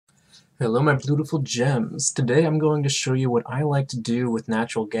Hello, my beautiful gems. Today I'm going to show you what I like to do with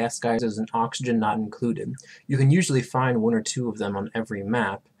natural gas geysers and oxygen not included. You can usually find one or two of them on every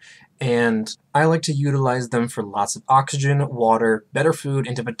map, and I like to utilize them for lots of oxygen, water, better food,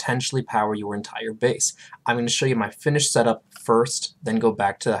 and to potentially power your entire base. I'm going to show you my finished setup first, then go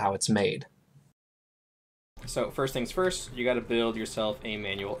back to how it's made. So first things first, you got to build yourself a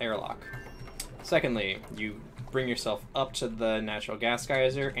manual airlock. Secondly, you bring yourself up to the natural gas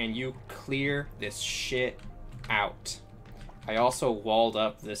geyser and you clear this shit out. I also walled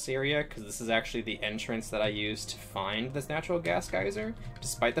up this area because this is actually the entrance that I used to find this natural gas geyser,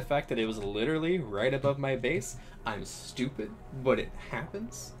 despite the fact that it was literally right above my base. I'm stupid, but it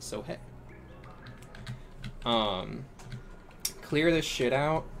happens, so hey. Clear this shit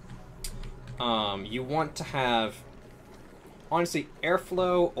out. You want to have, honestly,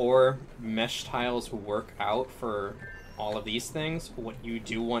 airflow or mesh tiles work out for all of these things. What you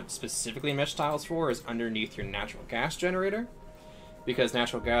do want specifically mesh tiles for is underneath your natural gas generator, because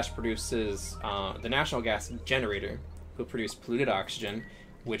natural gas produces, the natural gas generator will produce polluted oxygen,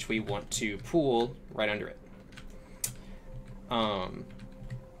 which we want to pool right under it.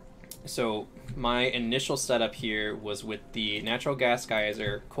 So my initial setup here was with the natural gas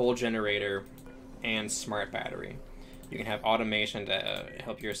geyser, coal generator, and smart battery. You can have automation to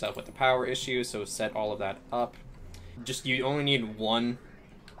help yourself with the power issue, so set all of that up. You only need one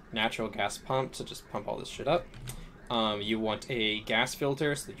natural gas pump to just pump all this shit up. You want a gas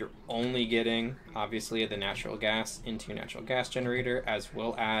filter so that you're only getting, obviously, the natural gas into your natural gas generator, as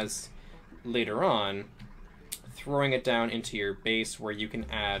well as, later on, throwing it down into your base where you can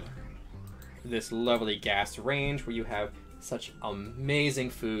add this lovely gas range where you have such amazing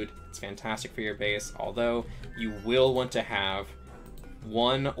food. It's fantastic for your base, although you will want to have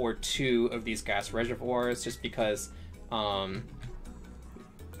one or two of these gas reservoirs just because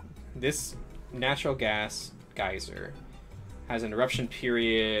this natural gas geyser has an eruption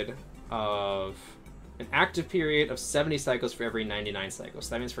period of an active period of 70 cycles for every 99 cycles.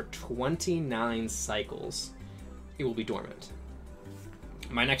 So that means for 29 cycles it will be dormant.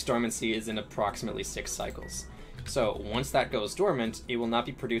 My next dormancy is in approximately 6 cycles. So once that goes dormant, it will not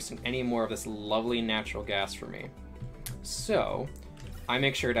be producing any more of this lovely natural gas for me. So I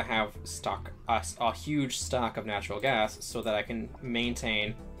make sure to have a huge stock of natural gas so that I can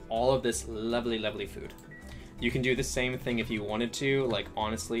maintain all of this lovely, lovely food. You can do the same thing if you wanted to. Like,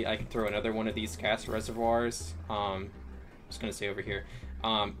 honestly, I could throw another one of these gas reservoirs. I was gonna say over here.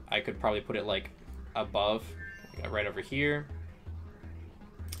 I could probably put it like above, right over here.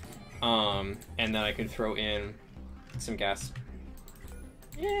 And then I can throw in some gas.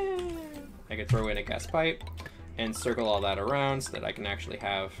 Yeah. I could throw in a gas pipe and circle all that around so that I can actually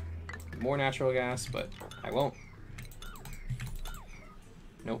have more natural gas, but I won't.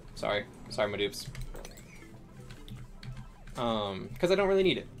 Nope, sorry. Sorry, my dupes. Because I don't really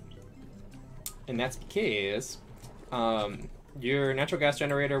need it. And that's because your natural gas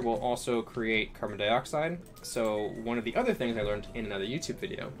generator will also create carbon dioxide. So one of the other things I learned in another YouTube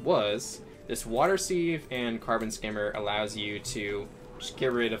video was this water sieve and carbon skimmer allows you to just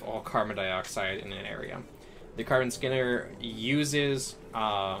get rid of all carbon dioxide in an area. The carbon skimmer uses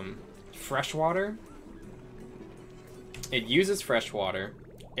fresh water. It uses fresh water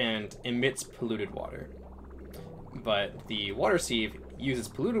and emits polluted water. But the water sieve uses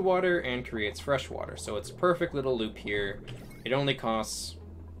polluted water and creates fresh water. So it's a perfect little loop here. It only costs,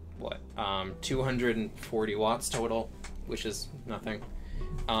 what, 240 watts total, which is nothing.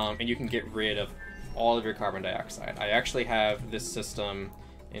 And you can get rid of all of your carbon dioxide. I actually have this system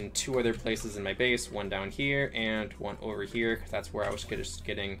in 2 other places in my base, one down here and one over here, because that's where I was just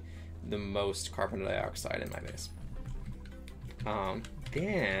getting the most carbon dioxide in my base.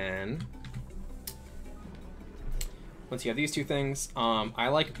 Then, once you have these two things, I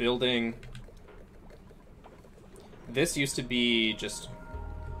like building. This used to be just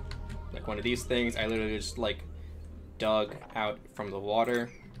like one of these things. I literally just like dug out from the water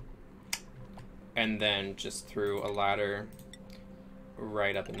and then just threw a ladder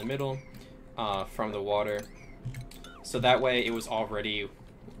right up in the middle from the water. So that way it was already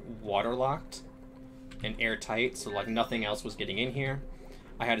waterlocked and airtight, so like nothing else was getting in here.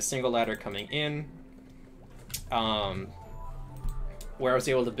 I had a single ladder coming in where I was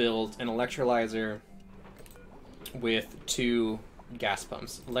able to build an electrolyzer with 2 gas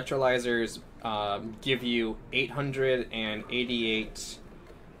pumps. Electrolyzers give you 888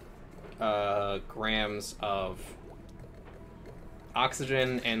 grams of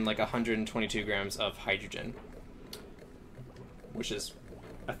oxygen and like 122 grams of hydrogen, which is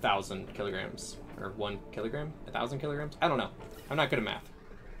 1,000 kilograms, or 1 kilogram, 1,000 kilograms. I don't know. I'm not good at math.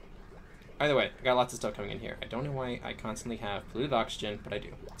 Either way, I got lots of stuff coming in here. I don't know why I constantly have polluted oxygen, but I do.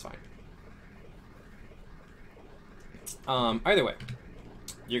 It's fine. Either way,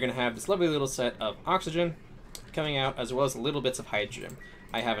 you're going to have this lovely little set of oxygen coming out, as well as little bits of hydrogen.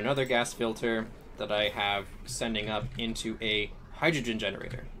 I have another gas filter that I have sending up into a hydrogen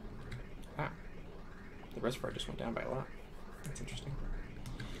generator. Ah, the reservoir just went down by a lot. That's interesting.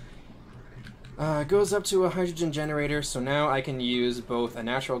 It goes up to a hydrogen generator, so now I can use both a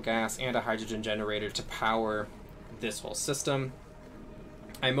natural gas and a hydrogen generator to power this whole system.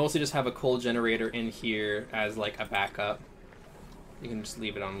 I mostly just have a coal generator in here as like a backup. You can just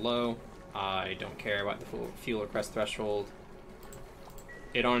leave it on low. I don't care about the fuel request threshold.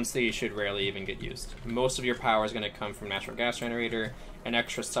 It honestly should rarely even get used. Most of your power is going to come from natural gas generator, and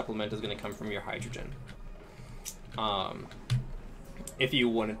extra supplement is going to come from your hydrogen. If you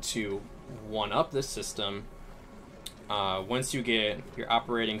wanted to one-up this system, once you get your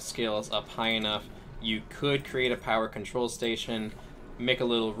operating skills up high enough, you could create a power control station, make a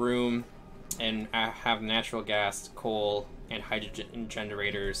little room, and have natural gas, coal, and hydrogen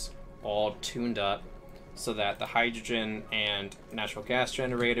generators all tuned up so that the hydrogen and natural gas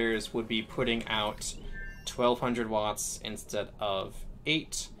generators would be putting out 1200 watts instead of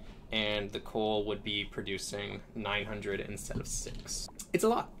 8, and the coal would be producing 900 instead of 6. It's a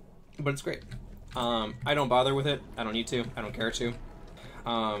lot, but it's great. I don't bother with it. I don't need to. I don't care to.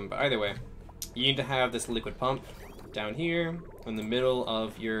 But either way, you need to have this liquid pump down here in the middle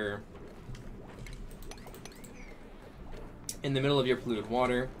of your polluted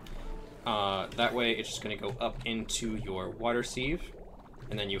water. That way it's just going to go up into your water sieve,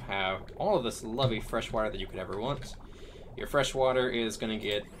 and then you have all of this lovely fresh water that you could ever want. Your fresh water is going to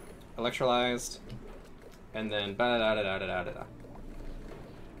get electrolyzed, and then ba-da-da-da-da-da-da-da.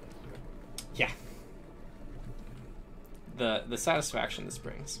 Yeah. The satisfaction this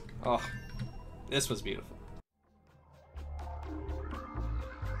brings. Oh, this was beautiful.